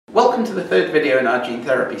Welcome to the third video in our gene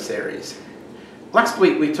therapy series. Last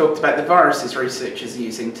week we talked about the viruses researchers are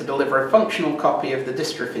using to deliver a functional copy of the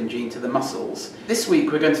dystrophin gene to the muscles. This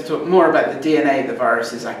week we're going to talk more about the DNA the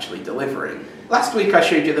virus is actually delivering. Last week I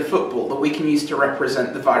showed you the football that we can use to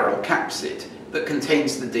represent the viral capsid that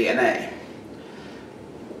contains the DNA.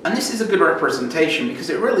 And this is a good representation because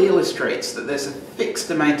it really illustrates that there's a fixed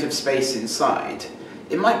amount of space inside.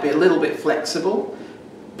 It might be a little bit flexible,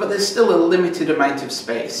 but there's still a limited amount of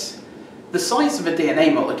space. The size of a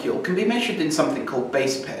DNA molecule can be measured in something called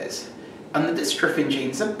base pairs, and the dystrophin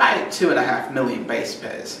gene is about 2.5 million base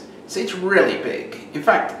pairs, so it's really big. In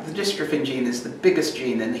fact, the dystrophin gene is the biggest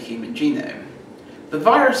gene in the human genome. The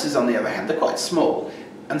viruses, on the other hand, are quite small,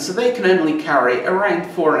 and so they can only carry around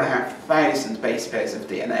 4,500 base pairs of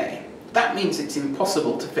DNA. That means it's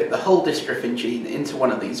impossible to fit the whole dystrophin gene into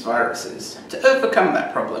one of these viruses. To overcome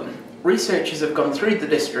that problem, researchers have gone through the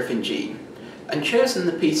dystrophin gene and chosen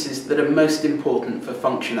the pieces that are most important for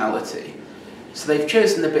functionality. So they've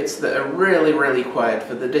chosen the bits that are really required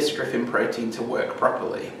for the dystrophin protein to work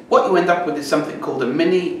properly. What you end up with is something called a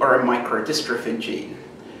mini or a microdystrophin gene.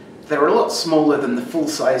 They're a lot smaller than the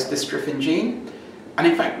full-size dystrophin gene, and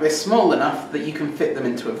in fact they're small enough that you can fit them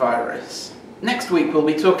into a virus. Next week we'll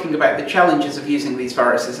be talking about the challenges of using these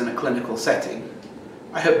viruses in a clinical setting.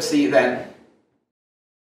 I hope to see you then.